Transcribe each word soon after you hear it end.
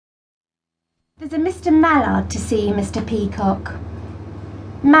There's a Mr. Mallard to see you, Mr. Peacock.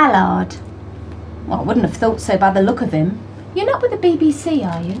 Mallard? Well, I wouldn't have thought so by the look of him. You're not with the BBC,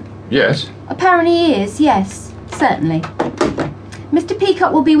 are you? Yes. Apparently he is, yes. Certainly. Mr.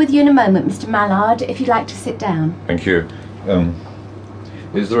 Peacock will be with you in a moment, Mr. Mallard, if you'd like to sit down. Thank you.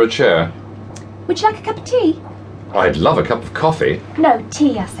 Is there a chair? Would you like a cup of tea? I'd love a cup of coffee. No,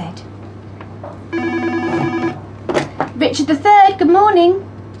 tea, I said. Richard III, good morning.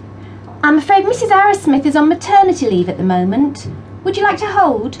 I'm afraid Mrs. Arrowsmith is on maternity leave at the moment. Would you like to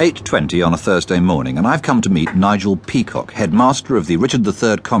hold? 8:20 on a Thursday morning, and I've come to meet Nigel Peacock, headmaster of the Richard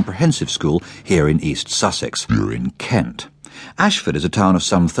III Comprehensive School here in East Sussex. You're in Kent. Ashford is a town of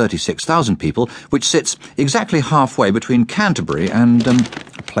some 36,000 people, which sits exactly halfway between Canterbury and a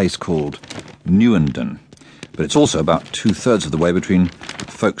place called Newenden. But it's also about 2/3 of the way between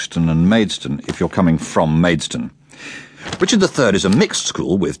Folkestone and Maidstone, if you're coming from Maidstone. Richard III is a mixed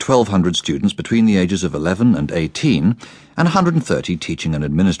school with 1,200 students between the ages of 11 and 18 and 130 teaching and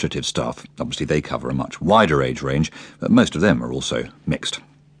administrative staff. Obviously, they cover a much wider age range, but most of them are also mixed.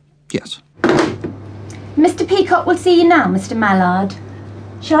 Yes. Mr. Peacock will see you now, Mr. Mallard.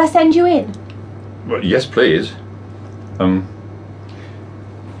 Shall I send you in? Well, yes, please.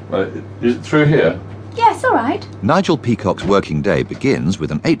 Is it through here? Yes, all right. Nigel Peacock's working day begins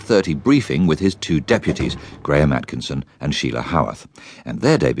with an 8:30 briefing with his two deputies, Graham Atkinson and Sheila Howarth. And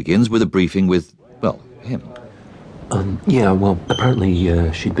their day begins with a briefing with, well, him.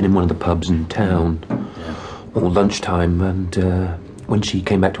 Apparently she'd been in one of the pubs in town all lunchtime, and when she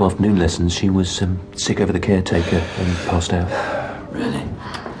came back to afternoon lessons, she was sick over the caretaker and passed out. Really?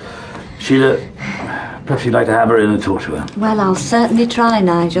 Sheila, perhaps you'd like to have her in and talk to her. Well, I'll certainly try,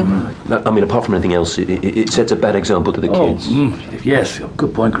 Nigel. No, I mean, apart from anything else, it sets a bad example to the kids. Yes,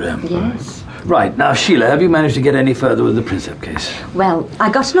 good point, Graham. Yes. Right, now, Sheila, have you managed to get any further with the Princep case? Well, I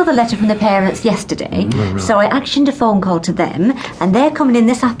got another letter from the parents yesterday, so I actioned a phone call to them, and they're coming in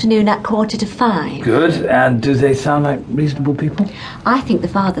this afternoon at 4:45. Good, and do they sound like reasonable people? I think the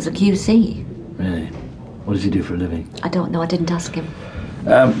father's a QC. Really? What does he do for a living? I don't know, I didn't ask him.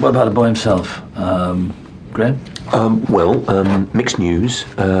 What about the boy himself? Graham? Mixed news.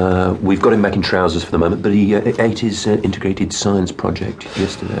 We've got him back in trousers for the moment, but he ate his integrated science project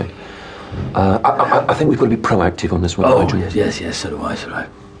yesterday. I think we've got to be proactive on this one. Oh, yes, so do I.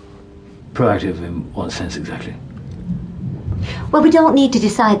 Proactive in what sense exactly? Well, we don't need to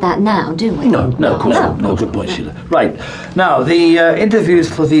decide that now, do we? No, of course not. No, good point, Sheila. Right, now, the interviews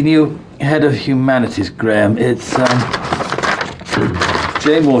for the new head of humanities, Graham, it's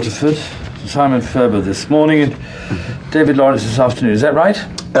Jane Waterford, Simon Ferber this morning, and David Lawrence this afternoon. Is that right?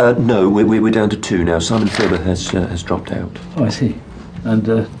 No, we're down to two now. Simon Ferber has dropped out. Oh, I see. And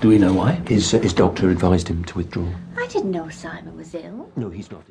do we know why? His doctor advised him to withdraw. I didn't know Simon was ill. No, he's not.